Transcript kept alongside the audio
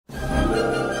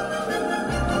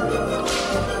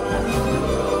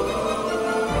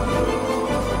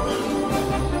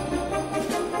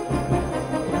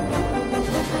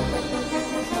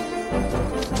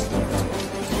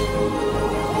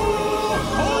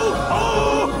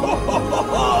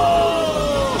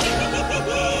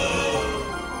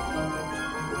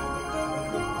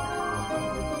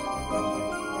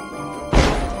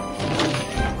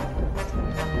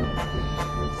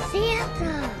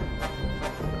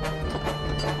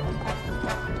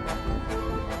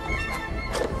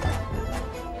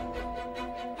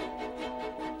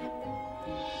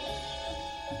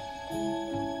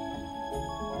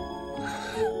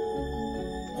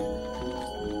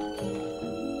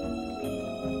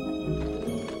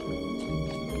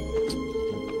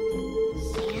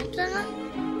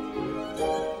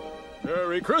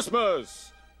Merry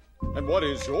Christmas! And what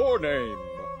is your name?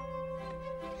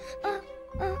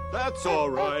 That's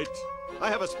all right. I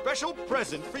have a special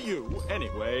present for you,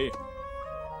 anyway.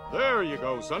 There you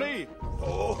go, Sonny.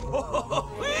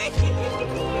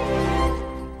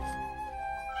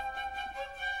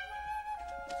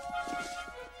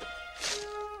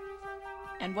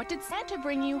 And what did Santa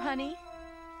bring you, honey?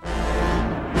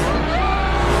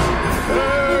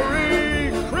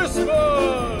 Merry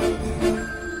Christmas!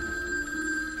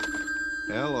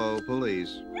 Hello,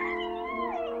 police.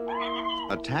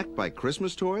 Attacked by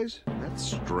Christmas toys? That's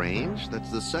strange.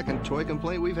 That's the second toy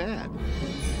complaint we've had.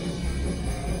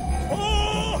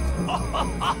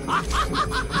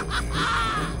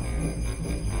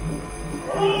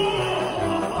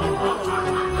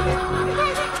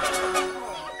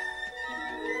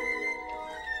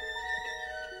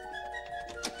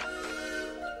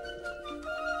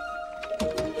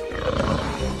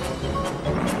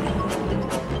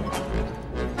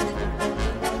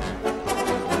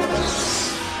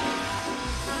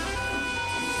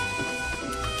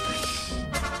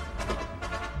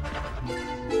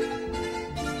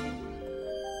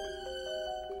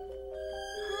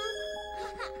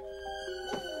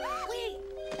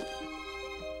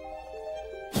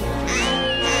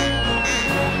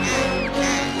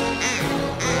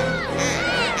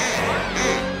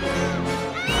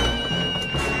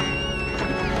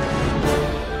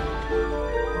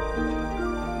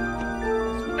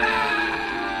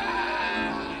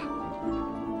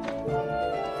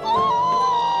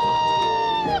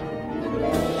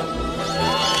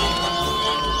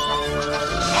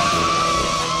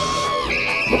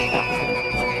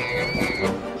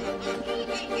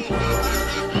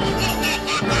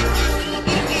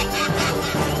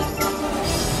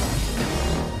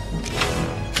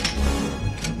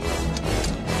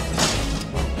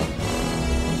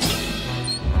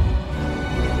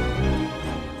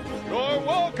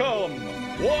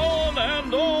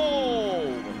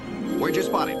 Where'd you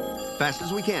spot him? Fast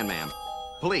as we can, ma'am.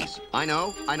 Police, I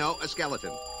know, a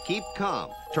skeleton. Keep calm.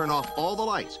 Turn off all the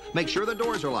lights. Make sure the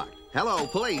doors are locked. Hello,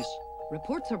 police.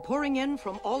 Reports are pouring in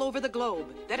from all over the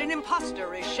globe that an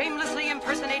imposter is shamelessly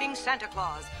impersonating Santa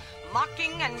Claus,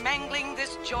 mocking and mangling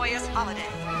this joyous holiday.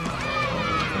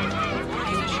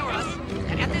 Authorities assure us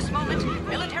that at this moment,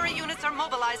 military units are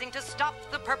mobilizing to stop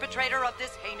the perpetrator of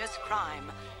this heinous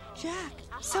crime. Jack,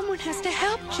 someone has to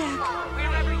help Jack.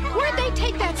 Where'd they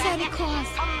take that Santa Claus?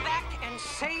 Come back and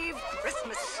save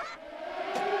Christmas.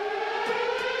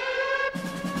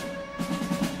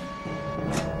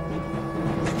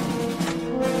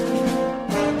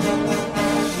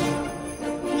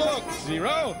 Look,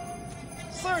 Zero!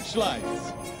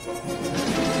 Searchlights!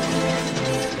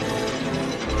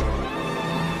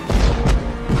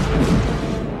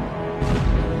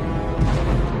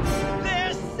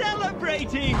 They're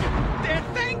celebrating! They're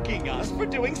thanking us for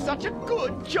doing such a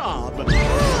good job!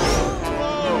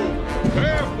 Whoa!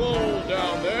 Careful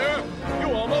down there!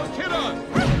 You almost hit us!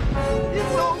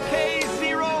 It's okay,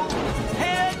 Zero!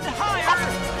 Head higher!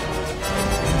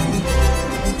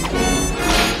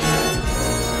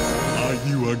 Are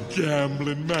you a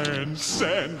gambling man,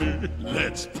 Sandy?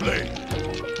 Let's play.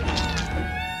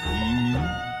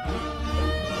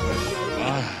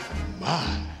 My,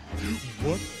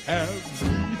 what have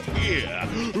we here?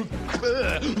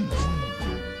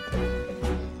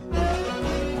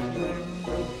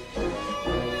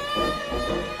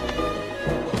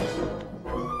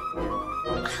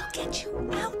 I'll get you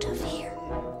out of here.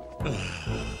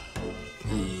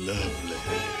 Lovely.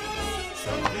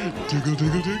 Tickle,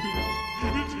 tickle, tickle.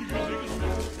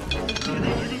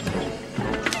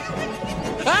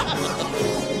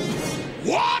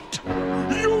 What?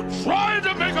 You tried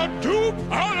to make a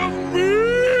dupe out of me?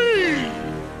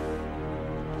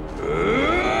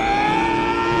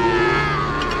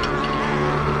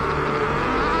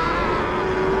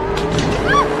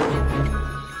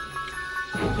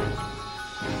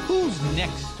 Who's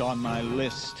next on my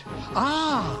list?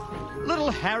 Ah,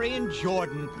 little Harry and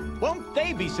Jordan. Won't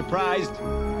they be surprised?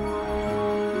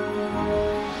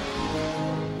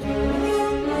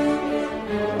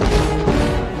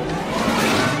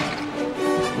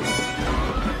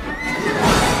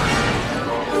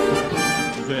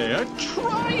 They're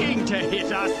trying to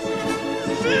hit us.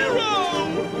 Zero!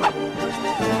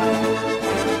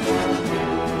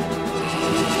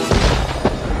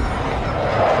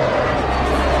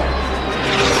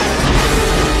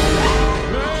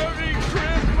 Merry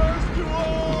Christmas to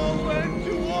all, and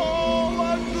to all a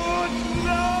good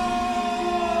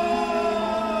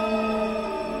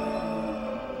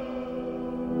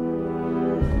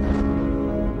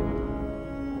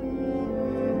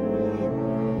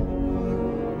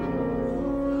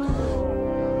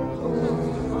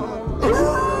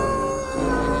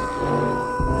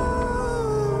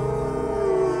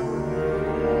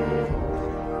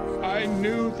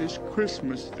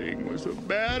Christmas thing was a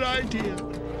bad idea.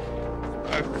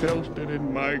 I felt it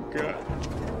in my gut.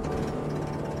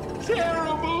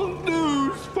 Terrible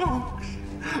news, folks.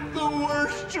 The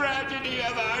worst tragedy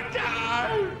of our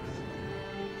time.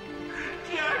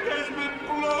 Jack has been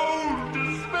blown to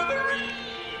smithereens.